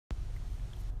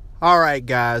Alright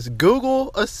guys,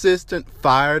 Google Assistant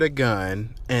fired a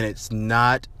gun and it's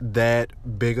not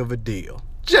that big of a deal.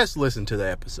 Just listen to the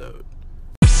episode.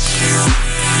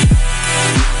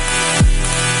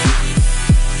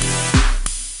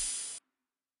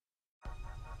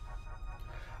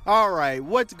 Alright,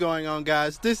 what's going on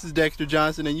guys? This is Dexter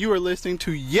Johnson and you are listening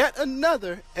to yet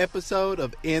another episode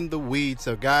of In the Weeds.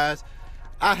 So guys,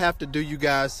 I have to do you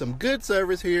guys some good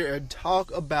service here and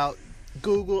talk about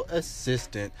Google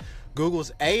Assistant.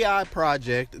 Google's AI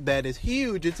project that is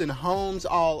huge. It's in homes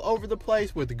all over the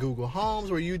place with Google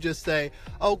Homes, where you just say,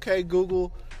 okay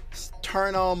Google,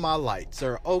 turn on my lights,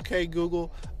 or okay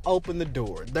Google, open the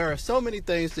door. There are so many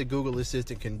things that Google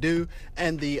Assistant can do,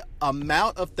 and the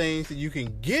amount of things that you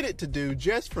can get it to do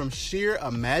just from sheer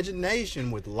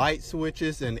imagination with light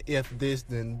switches and if this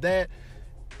then that,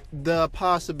 the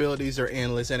possibilities are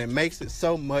endless and it makes it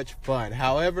so much fun.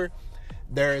 However,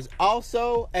 there is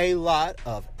also a lot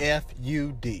of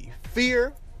FUD,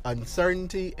 fear,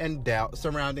 uncertainty, and doubt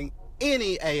surrounding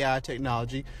any AI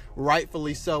technology,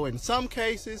 rightfully so in some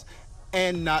cases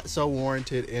and not so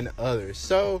warranted in others.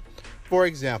 So, for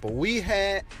example, we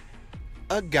had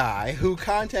a guy who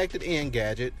contacted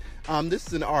Engadget. This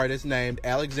is an artist named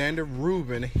Alexander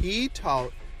Rubin. He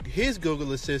taught his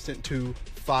Google Assistant to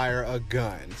fire a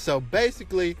gun. So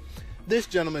basically, this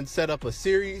gentleman set up a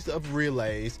series of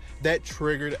relays that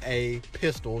triggered a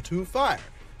pistol to fire.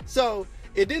 So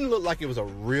it didn't look like it was a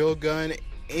real gun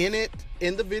in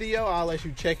the video. I'll let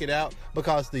you check it out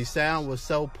because the sound was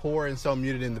so poor and so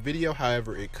muted in the video.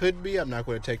 However, it could be. I'm not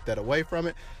going to take that away from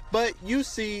it. But you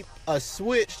see a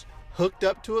switch hooked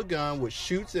up to a gun which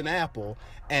shoots an apple,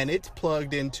 and it's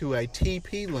plugged into a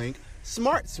TP-Link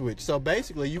smart switch. So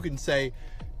basically you can say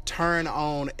turn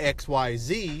on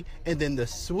XYZ and then the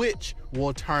switch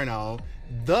will turn on,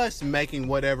 thus making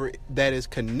whatever that is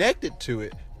connected to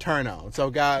it turn on.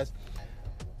 So guys,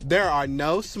 there are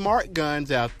no smart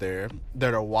guns out there that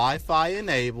are Wi-Fi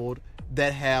enabled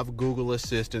that have Google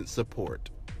Assistant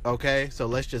support. Okay, so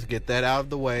let's just get that out of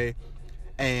the way.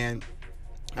 And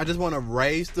I just want to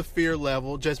raise the fear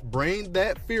level. Just bring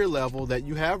that fear level that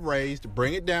you have raised,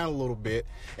 bring it down a little bit,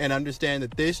 and understand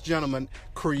that this gentleman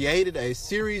created a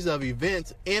series of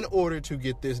events in order to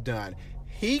get this done.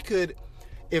 He could,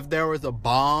 if there was a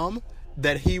bomb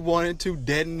that he wanted to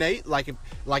detonate, like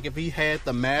if he had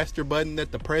the master button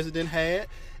that the president had,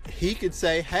 he could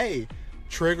say, hey,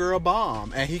 trigger a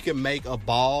bomb, and he could make a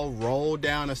ball roll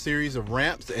down a series of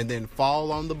ramps and then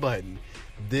fall on the button.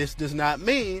 This does not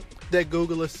mean that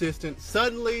Google Assistant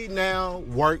suddenly now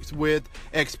works with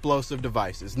explosive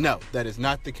devices. No, that is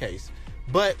not the case.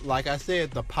 But like I said,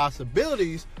 the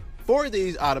possibilities for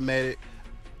these automated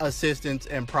assistants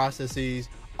and processes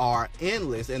are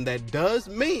endless, and that does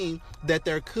mean that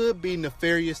there could be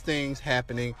nefarious things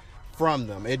happening from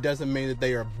them. It doesn't mean that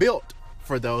they are built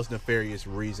for those nefarious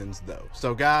reasons though.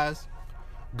 So guys,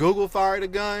 Google fired a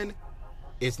gun.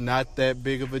 It's not that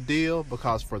big of a deal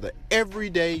because for the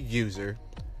everyday user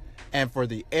and for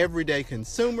the everyday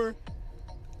consumer,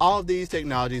 all of these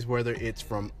technologies, whether it's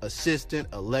from Assistant,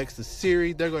 Alexa,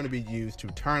 Siri, they're going to be used to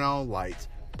turn on lights,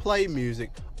 play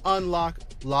music, unlock,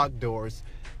 lock doors,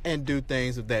 and do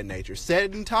things of that nature.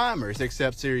 Setting timers,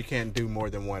 except Siri can't do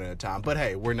more than one at a time. But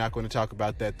hey, we're not going to talk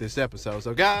about that this episode.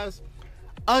 So guys,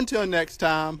 until next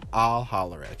time, I'll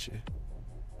holler at you.